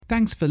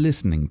Thanks for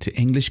listening to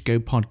English Go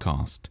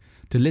Podcast.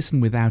 To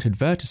listen without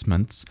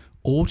advertisements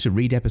or to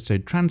read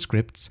episode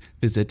transcripts,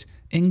 visit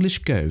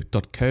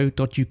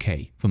englishgo.co.uk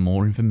for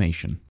more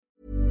information.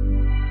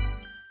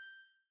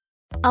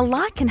 A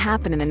lot can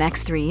happen in the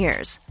next 3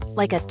 years.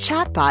 Like a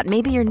chatbot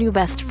may be your new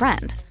best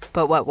friend.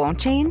 But what won't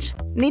change?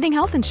 Needing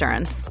health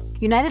insurance.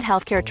 United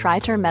Healthcare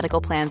Tri-Term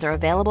Medical Plans are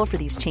available for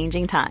these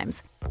changing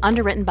times.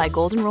 Underwritten by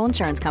Golden Rule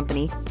Insurance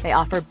Company, they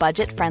offer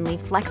budget-friendly,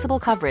 flexible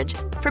coverage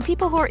for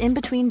people who are in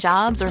between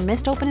jobs or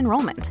missed open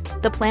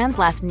enrollment. The plans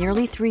last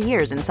nearly 3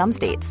 years in some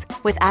states,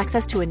 with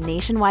access to a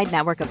nationwide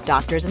network of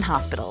doctors and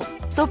hospitals.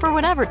 So for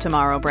whatever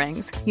tomorrow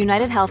brings,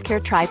 United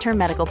Healthcare Tri-Term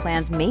Medical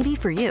Plans may be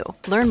for you.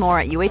 Learn more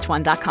at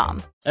uh1.com.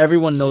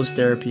 Everyone knows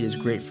therapy is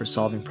great for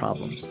solving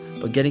problems,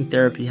 but getting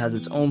therapy has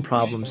its own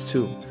problems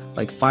too,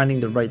 like finding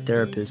the right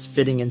therapist,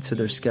 fitting into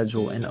their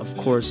schedule, and of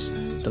course,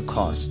 the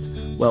cost.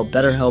 Well,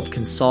 BetterHelp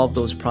can solve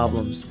those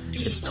problems.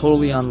 It's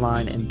totally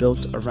online and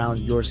built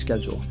around your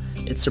schedule.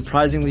 It's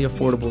surprisingly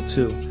affordable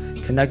too.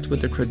 Connect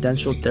with a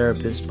credentialed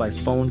therapist by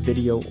phone,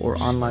 video, or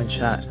online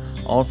chat,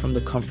 all from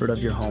the comfort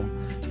of your home.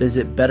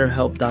 Visit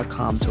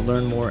BetterHelp.com to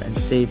learn more and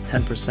save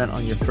 10%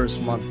 on your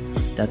first month.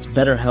 That's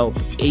BetterHelp,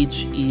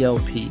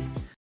 H-E-L-P.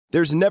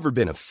 There's never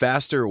been a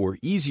faster or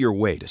easier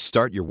way to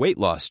start your weight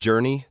loss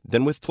journey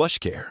than with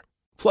PlushCare.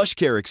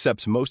 PlushCare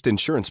accepts most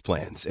insurance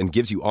plans and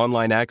gives you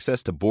online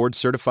access to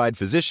board-certified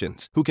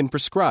physicians who can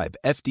prescribe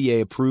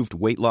FDA-approved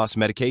weight loss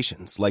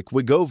medications like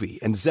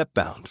Wegovy and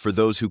Zepbound for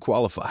those who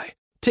qualify.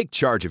 Take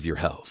charge of your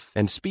health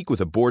and speak with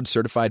a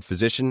board-certified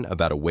physician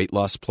about a weight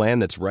loss plan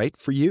that's right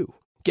for you.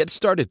 Get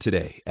started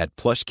today at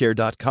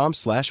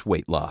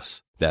plushcare.com/weight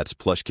loss. That's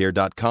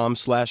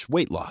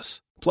plushcare.com/weight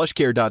loss.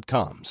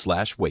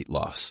 plushcare.com/weight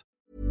loss.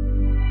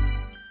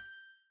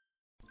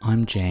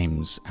 I'm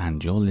James,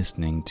 and you're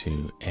listening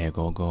to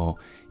Ergogo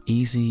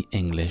Easy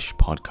English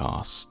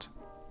Podcast.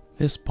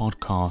 This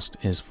podcast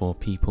is for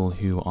people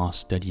who are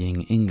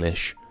studying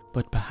English,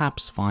 but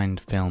perhaps find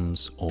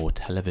films or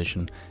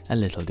television a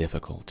little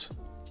difficult.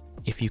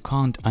 If you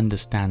can't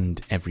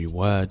understand every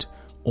word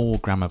or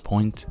grammar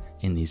point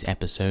in these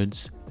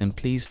episodes, then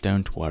please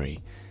don't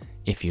worry.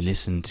 If you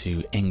listen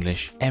to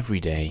English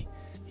every day,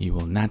 you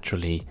will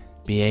naturally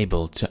be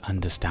able to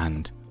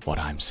understand what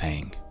I'm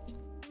saying.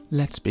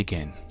 Let's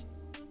begin.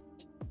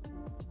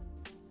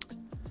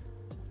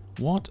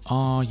 What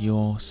are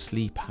your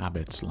sleep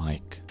habits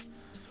like?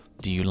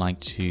 Do you like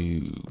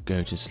to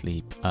go to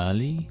sleep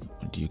early?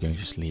 Do you go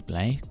to sleep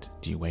late?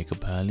 Do you wake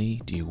up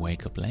early? Do you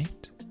wake up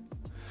late?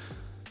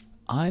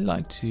 I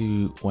like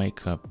to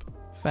wake up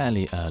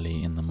fairly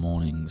early in the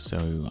morning,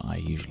 so I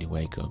usually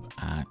wake up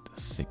at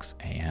 6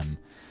 a.m.,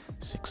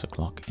 6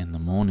 o'clock in the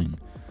morning.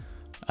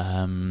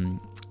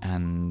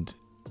 And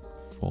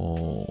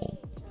for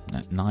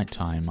night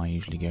time, I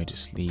usually go to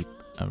sleep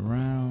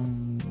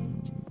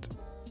around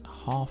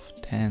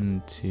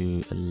 10:30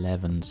 to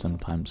 11,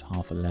 sometimes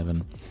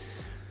 11:30.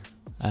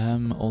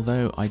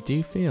 Although I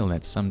do feel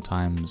that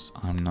sometimes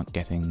I'm not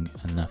getting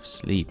enough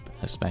sleep,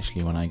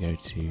 especially when I go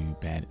to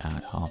bed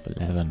at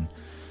 11:30.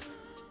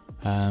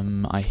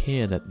 I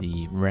hear that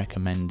the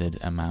recommended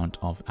amount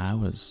of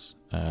hours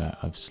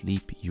of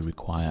sleep you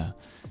require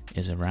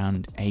is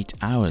around 8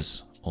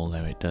 hours,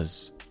 although it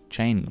does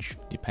change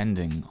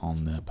depending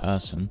on the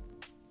person.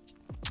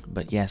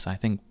 But yes, I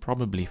think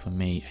probably for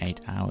me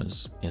 8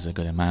 hours is a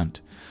good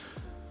amount.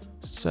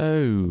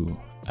 So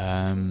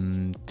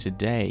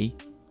today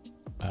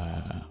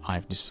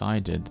I've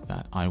decided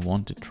that I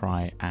want to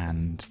try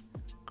and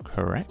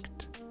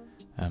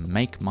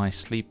make my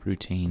sleep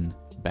routine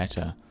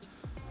better.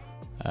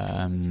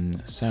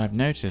 So I've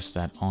noticed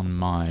that on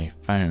my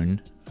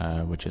phone,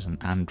 which is an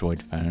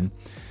Android phone,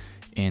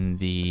 in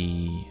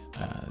the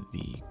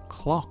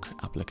clock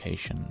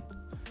application,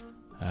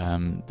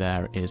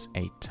 there is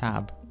a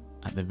tab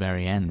at the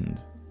very end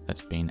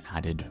that's been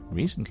added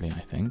recently,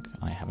 I think.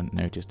 I haven't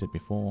noticed it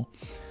before,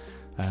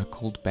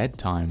 called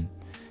bedtime.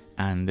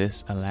 And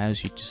this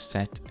allows you to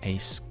set a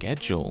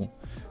schedule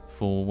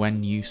for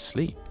when you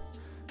sleep,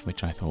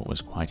 which I thought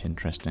was quite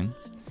interesting.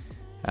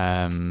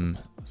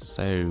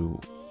 So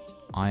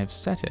I've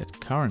set it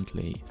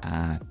currently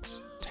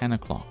at 10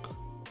 o'clock.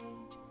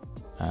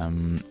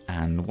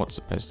 And what's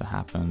supposed to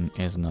happen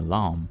is an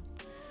alarm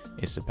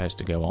is supposed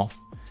to go off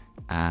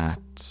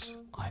at,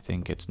 I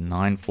think it's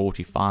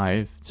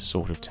 9:45 to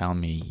sort of tell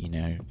me,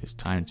 it's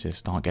time to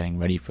start getting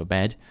ready for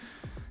bed.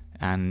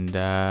 And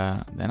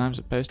then I'm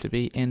supposed to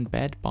be in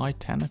bed by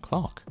 10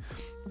 o'clock.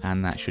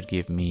 And that should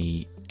give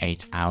me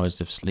 8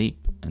 hours of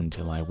sleep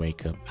until I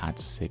wake up at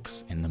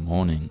 6 in the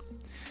morning.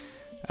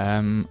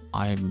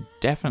 I'm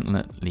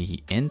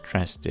definitely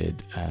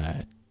interested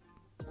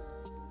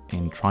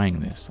in trying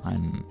this.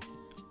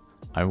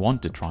 I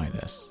want to try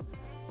this.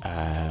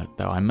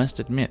 Though I must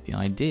admit, the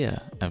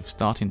idea of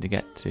starting to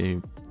get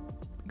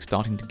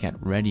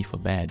ready for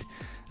bed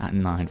at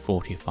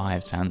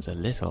 9:45 sounds a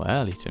little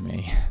early to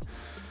me.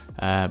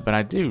 But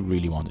I do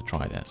really want to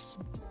try this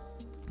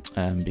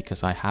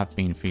because I have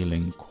been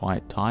feeling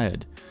quite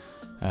tired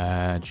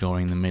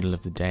during the middle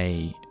of the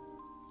day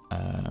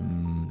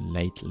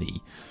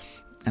lately.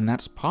 And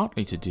that's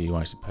partly to do,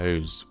 I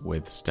suppose,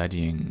 with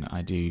studying.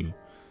 I do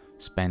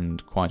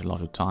spend quite a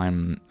lot of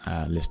time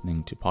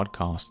listening to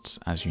podcasts,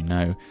 as you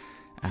know,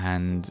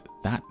 and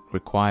that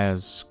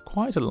requires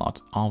quite a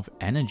lot of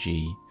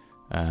energy.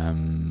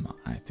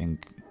 I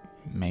think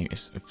maybe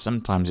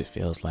sometimes it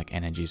feels like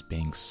energy is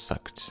being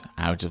sucked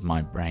out of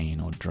my brain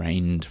or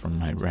drained from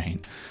my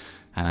brain,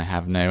 and I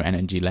have no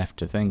energy left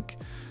to think.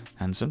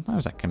 And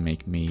sometimes that can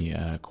make me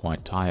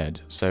quite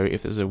tired. So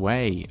if there's a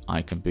way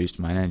I can boost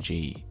my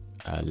energy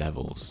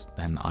levels,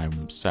 then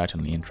I'm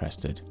certainly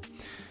interested.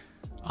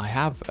 I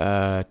have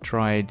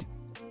tried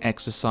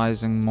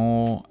exercising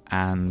more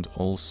and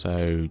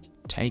also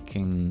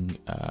taking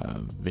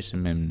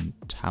vitamin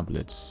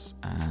tablets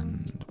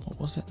and what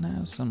was it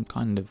now? Some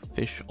kind of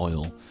fish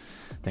oil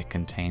that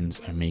contains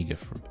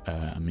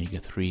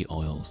omega-3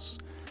 oils.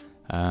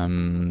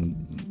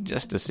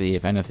 Just to see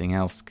if anything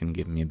else can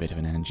give me a bit of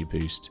an energy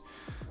boost.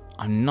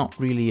 I'm not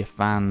really a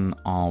fan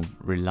of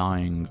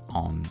relying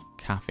on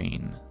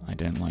caffeine. I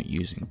don't like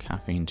using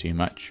caffeine too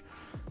much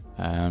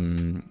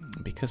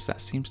because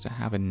that seems to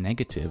have a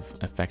negative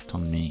effect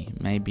on me.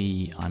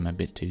 Maybe I'm a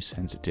bit too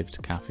sensitive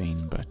to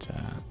caffeine, but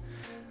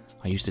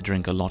I used to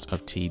drink a lot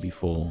of tea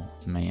before.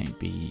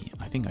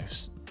 I think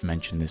I've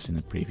mentioned this in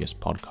a previous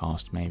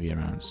podcast, maybe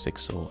around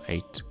 6 or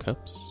 8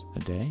 cups a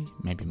day,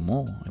 maybe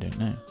more, I don't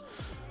know.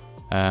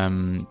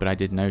 But I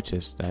did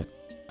notice that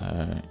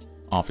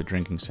after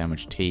drinking so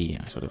much tea,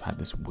 I sort of had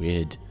this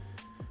weird,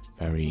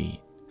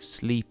 very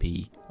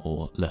sleepy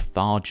or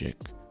lethargic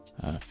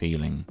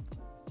feeling.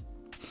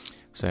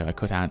 So I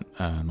cut out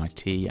my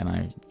tea and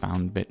I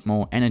found a bit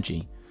more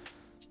energy.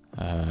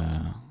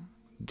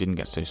 Didn't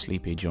get so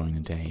sleepy during the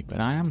day, but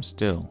I am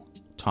still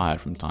tired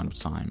from time to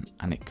time,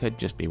 and it could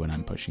just be when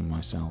I'm pushing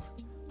myself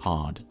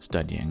hard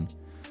studying.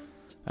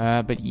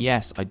 But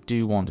yes, I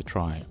do want to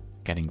try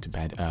getting to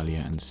bed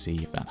earlier and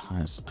see if that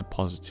has a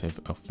positive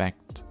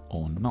effect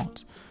or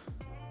not.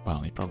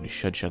 Well, it probably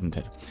should, shouldn't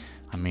it?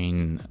 I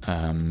mean,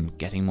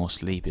 getting more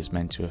sleep is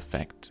meant to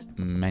affect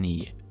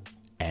many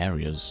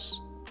areas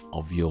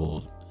of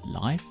your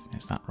life.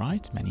 Is that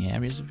right? Many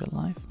areas of your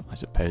life? I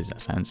suppose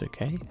that sounds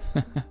okay.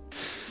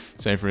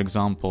 So, for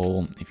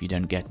example, if you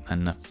don't get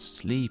enough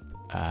sleep,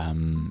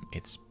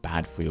 it's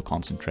bad for your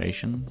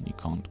concentration. You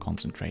can't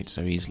concentrate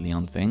so easily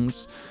on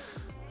things.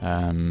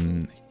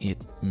 It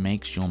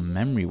makes your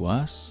memory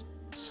worse,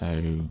 so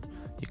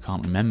you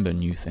can't remember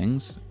new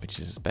things, which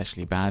is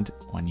especially bad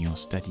when you're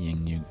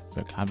studying new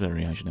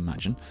vocabulary, I should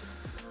imagine.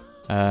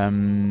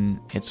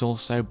 It's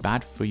also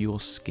bad for your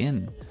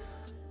skin.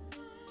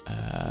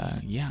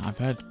 I've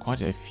heard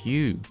quite a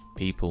few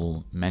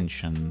people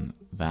mention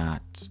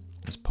that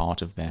as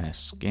part of their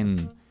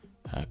skin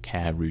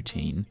care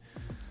routine,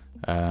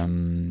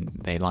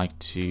 they like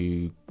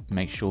to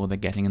make sure they're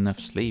getting enough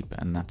sleep,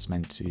 and that's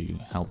meant to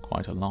help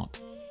quite a lot.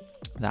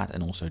 That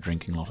and also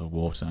drinking a lot of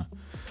water.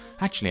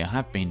 Actually, I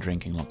have been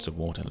drinking lots of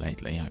water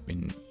lately. I've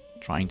been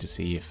trying to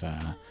see if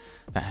that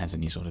has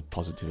any sort of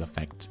positive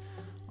effect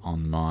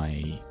on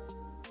my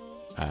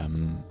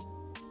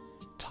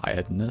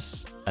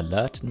tiredness,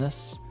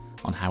 alertness,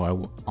 on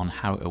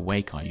how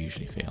awake I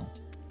usually feel.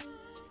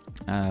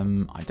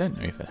 I don't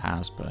know if it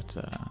has, but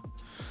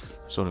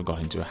I've sort of got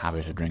into a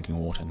habit of drinking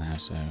water now,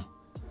 so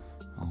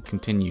I'll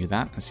continue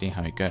that and see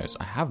how it goes.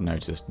 I have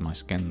noticed my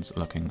skin's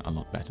looking a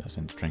lot better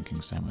since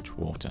drinking so much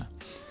water.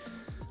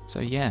 So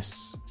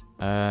yes,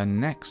 the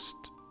next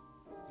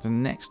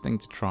thing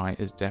to try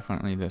is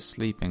definitely the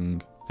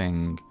sleeping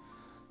thing.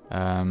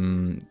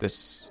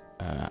 This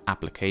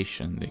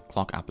application, the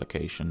clock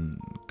application,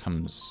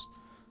 comes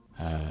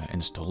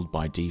installed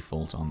by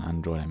default on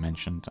Android, I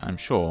mentioned. I'm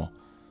sure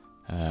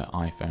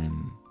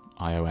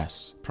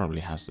iOS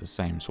probably has the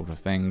same sort of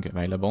thing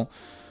available.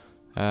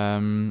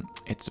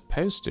 It's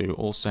supposed to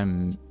also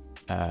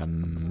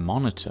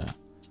monitor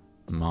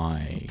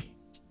my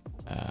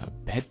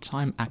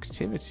bedtime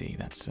activity.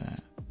 That's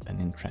an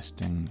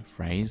interesting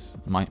phrase.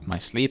 My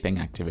sleeping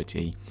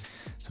activity.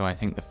 So I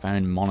think the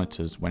phone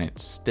monitors when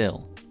it's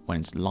still, when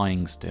it's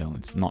lying still,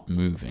 it's not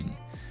moving,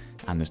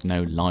 and there's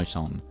no light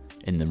on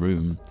in the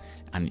room,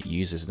 and it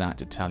uses that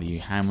to tell you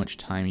how much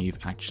time you've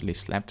actually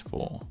slept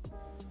for.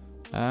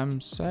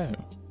 So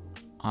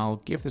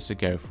I'll give this a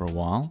go for a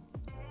while,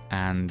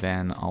 and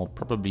then I'll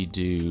probably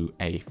do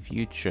a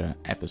future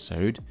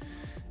episode,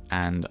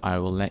 and I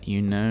will let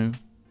you know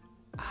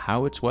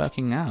how it's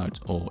working out,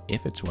 or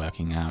if it's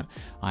working out.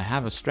 I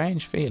have a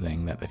strange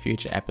feeling that the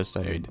future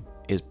episode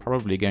is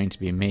probably going to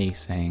be me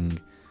saying,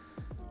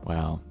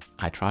 well,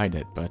 I tried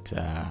it, but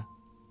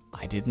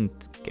I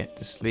didn't get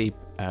to sleep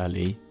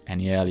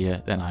any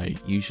earlier than I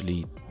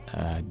usually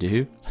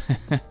do.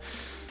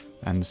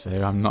 And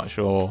so I'm not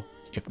sure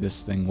if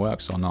this thing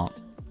works or not,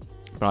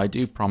 but I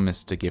do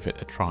promise to give it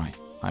a try.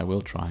 I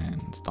will try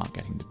and start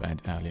getting to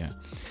bed earlier.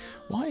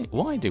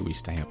 Why do we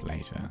stay up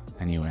later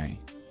anyway?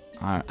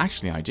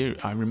 Actually, I do.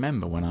 I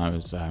remember when I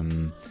was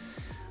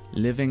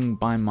living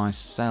by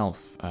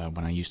myself,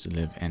 when I used to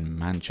live in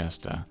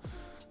Manchester,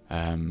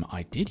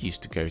 I did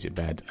used to go to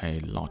bed a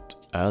lot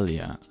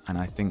earlier, and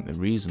I think the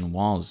reason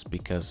was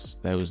because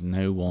there was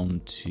no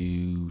one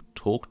to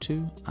talk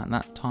to at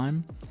that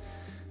time.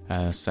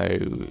 So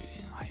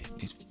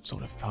it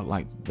sort of felt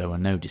like there were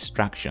no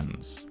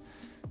distractions.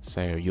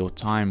 So your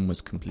time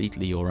was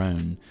completely your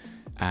own.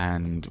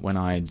 And when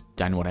I'd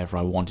done whatever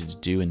I wanted to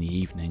do in the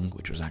evening,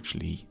 which was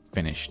actually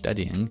finish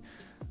studying,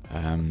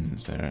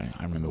 so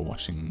I remember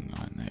watching, I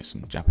don't know,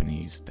 some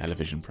Japanese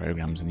television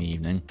programs in the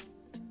evening,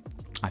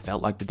 I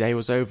felt like the day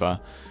was over,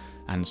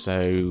 and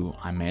so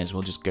I may as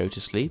well just go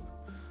to sleep.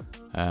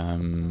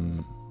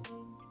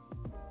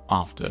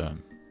 After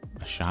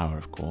a shower,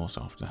 of course,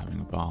 after having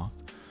a bath.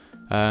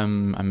 I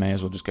may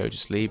as well just go to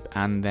sleep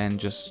and then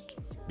just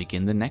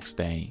begin the next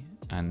day.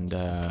 And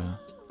I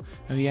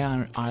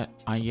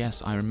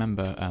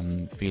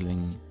remember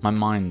feeling, my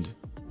mind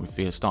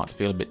would start to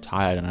feel a bit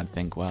tired, and I'd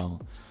think,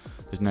 well,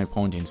 there's no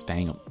point in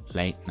staying up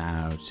late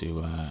now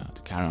to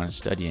carry on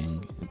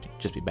studying. It'd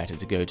just be better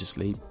to go to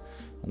sleep,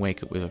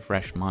 wake up with a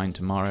fresh mind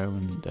tomorrow,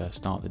 and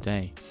start the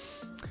day.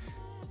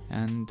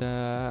 And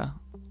I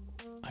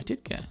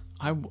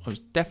was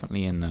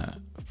definitely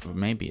for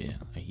maybe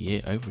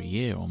over a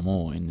year or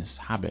more, in this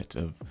habit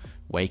of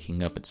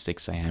waking up at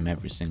 6 a.m.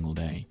 every single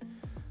day,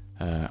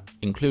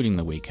 including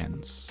the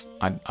weekends.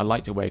 I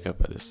like to wake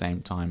up at the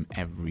same time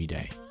every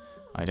day.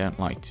 I don't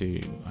like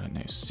to,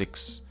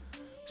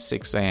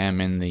 6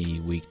 a.m. in the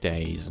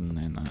weekdays and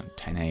then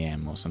 10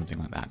 a.m. or something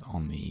like that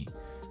on the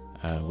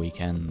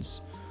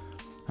weekends.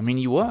 I mean,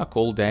 you work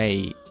all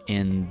day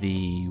in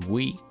the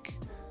week,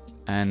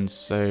 and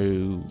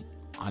so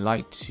I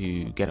like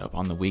to get up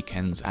on the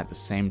weekends at the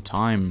same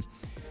time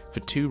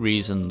for two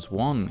reasons.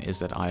 One is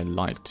that I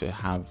like to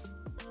have,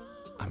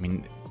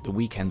 the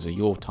weekends are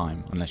your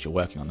time unless you're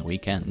working on the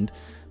weekend,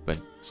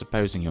 but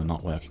supposing you're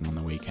not working on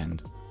the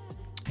weekend,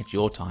 it's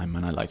your time,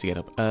 and I like to get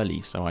up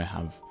early so I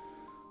have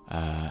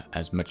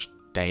as much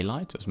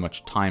daylight, as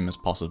much time as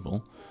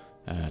possible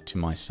to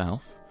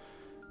myself.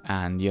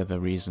 And the other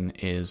reason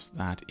is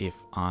that if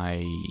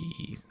I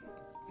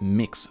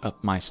mix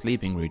up my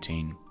sleeping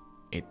routine,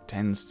 it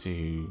tends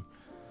to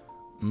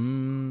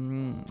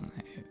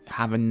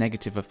have a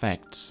negative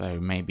effect. So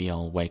maybe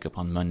I'll wake up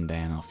on Monday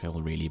and I'll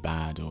feel really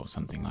bad or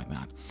something like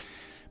that.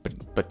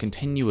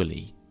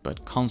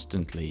 But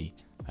constantly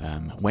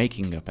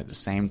waking up at the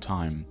same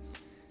time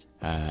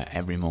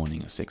every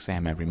morning at 6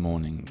 a.m. every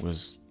morning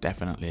was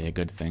definitely a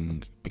good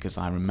thing, because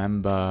I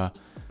remember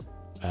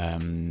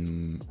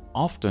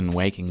often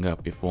waking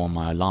up before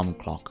my alarm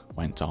clock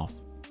went off.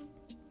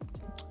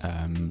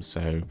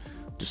 So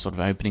just sort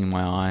of opening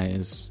my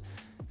eyes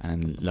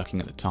and looking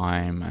at the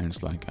time, and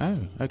it's like, oh,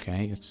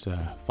 okay, it's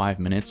 5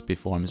 minutes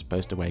before I'm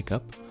supposed to wake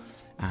up,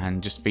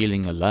 and just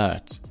feeling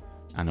alert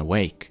and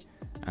awake.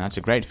 And that's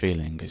a great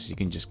feeling, because you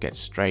can just get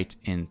straight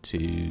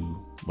into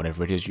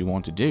whatever it is you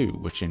want to do,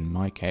 which in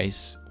my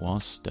case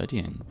was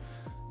studying.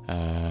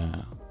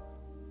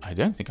 I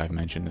don't think I've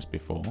mentioned this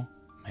before.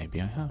 Maybe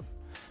I have.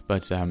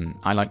 But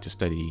I like to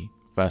study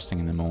first thing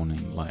in the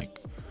morning, like,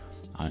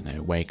 I don't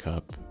know, wake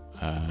up,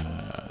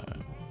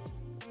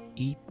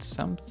 eat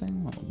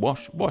something,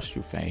 wash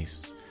your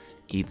face,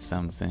 eat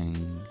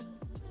something,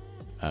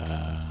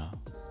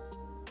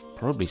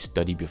 probably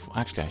study before.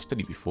 Actually, I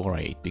study before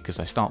I eat, because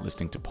I start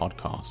listening to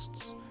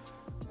podcasts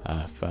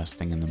first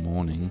thing in the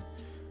morning,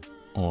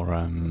 or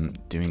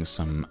doing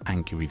some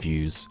Anki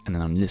reviews, and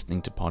then I'm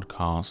listening to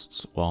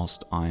podcasts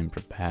whilst I'm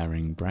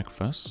preparing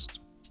breakfast.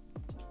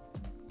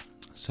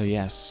 So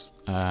yes,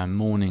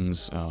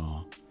 mornings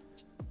are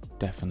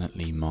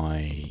definitely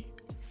my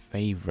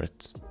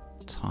favourite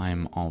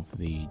time of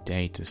the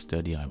day to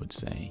study, I would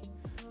say.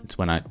 It's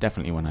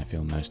definitely when I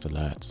feel most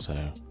alert.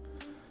 So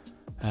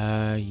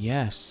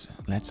yes,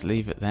 let's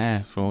leave it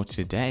there for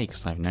today,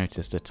 because I've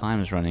noticed the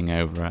time is running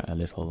over a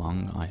little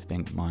long. I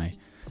think my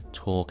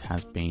talk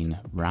has been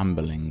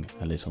rambling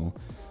a little,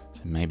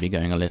 so maybe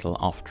going a little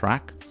off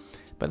track,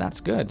 but that's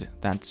good.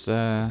 That's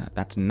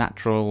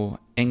natural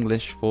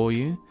English for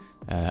you,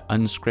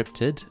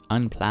 unscripted,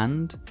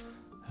 unplanned,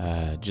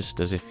 just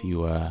as if you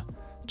were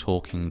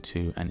talking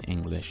to an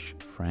English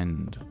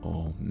friend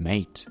or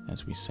mate,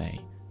 as we say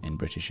in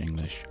British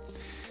English.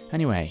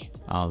 Anyway,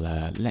 I'll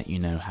let you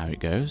know how it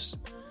goes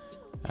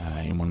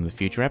in one of the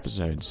future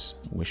episodes.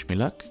 Wish me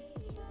luck,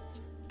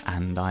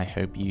 and I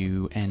hope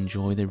you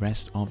enjoy the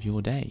rest of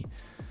your day.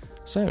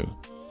 So,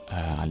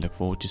 I look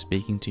forward to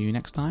speaking to you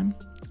next time.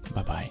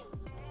 Bye-bye.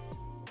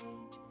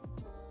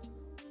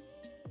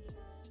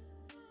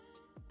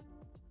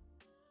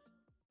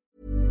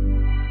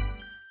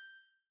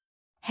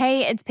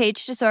 Hey, it's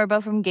Paige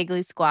DeSorbo from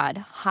Giggly Squad.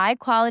 High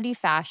quality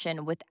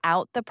fashion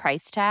without the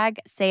price tag.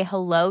 Say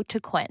hello to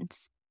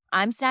Quince.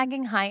 I'm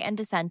snagging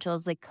high-end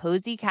essentials like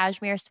cozy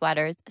cashmere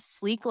sweaters,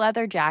 sleek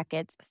leather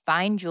jackets,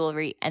 fine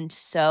jewelry, and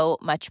so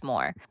much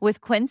more.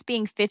 With Quince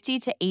being 50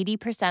 to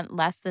 80%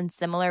 less than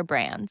similar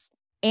brands.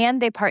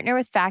 And they partner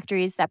with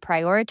factories that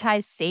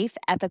prioritize safe,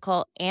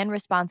 ethical, and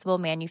responsible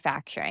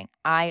manufacturing.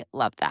 I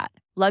love that.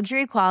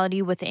 Luxury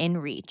quality within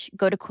reach.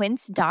 Go to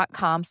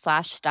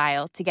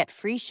quince.com/style to get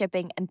free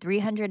shipping and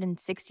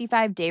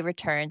 365-day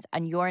returns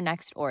on your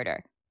next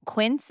order.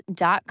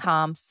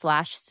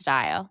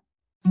 quince.com/style.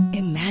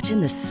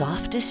 Imagine the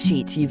softest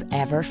sheets you've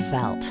ever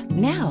felt.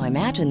 Now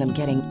imagine them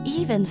getting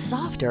even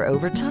softer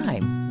over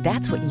time.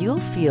 That's what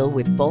you'll feel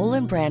with Boll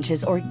 &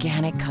 Branch's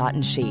organic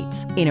cotton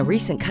sheets. In a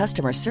recent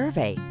customer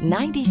survey,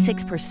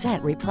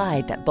 96%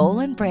 replied that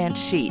Boll & Branch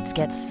sheets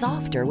get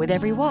softer with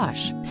every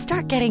wash.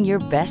 Start getting your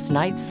best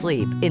night's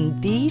sleep in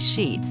these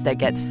sheets that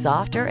get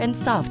softer and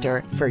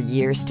softer for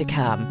years to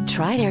come.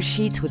 Try their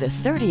sheets with a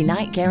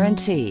 30-night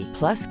guarantee.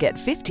 Plus, get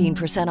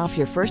 15% off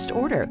your first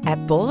order at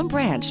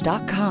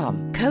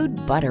bollandbranch.com. Code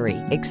BUTTERY.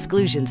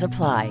 Exclusions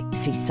apply.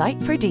 See site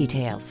for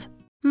details.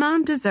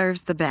 Mom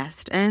deserves the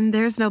best, and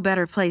there's no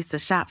better place to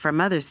shop for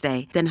Mother's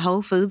Day than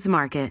Whole Foods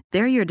Market.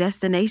 They're your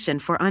destination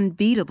for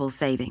unbeatable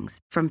savings,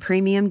 from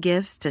premium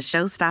gifts to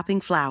show-stopping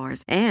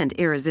flowers and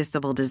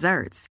irresistible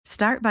desserts.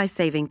 Start by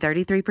saving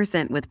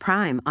 33% with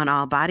Prime on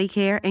all body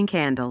care and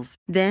candles.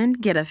 Then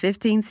get a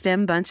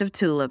 15-stem bunch of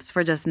tulips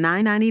for just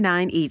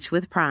 $9.99 each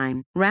with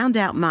Prime. Round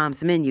out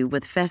Mom's menu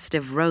with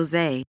festive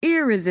rosé,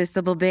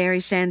 irresistible berry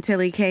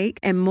chantilly cake,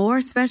 and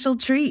more special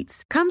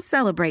treats. Come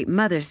celebrate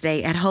Mother's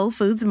Day at Whole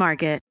Foods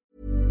Market.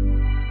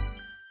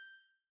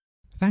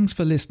 Thanks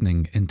for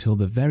listening until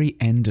the very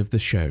end of the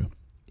show.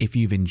 If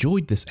you've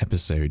enjoyed this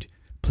episode,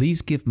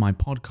 please give my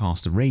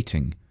podcast a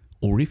rating,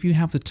 or if you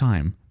have the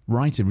time,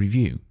 write a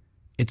review.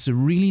 It's a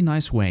really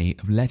nice way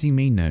of letting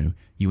me know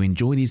you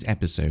enjoy these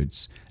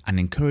episodes and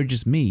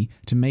encourages me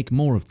to make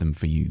more of them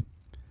for you.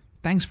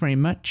 Thanks very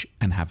much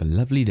and have a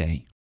lovely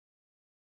day.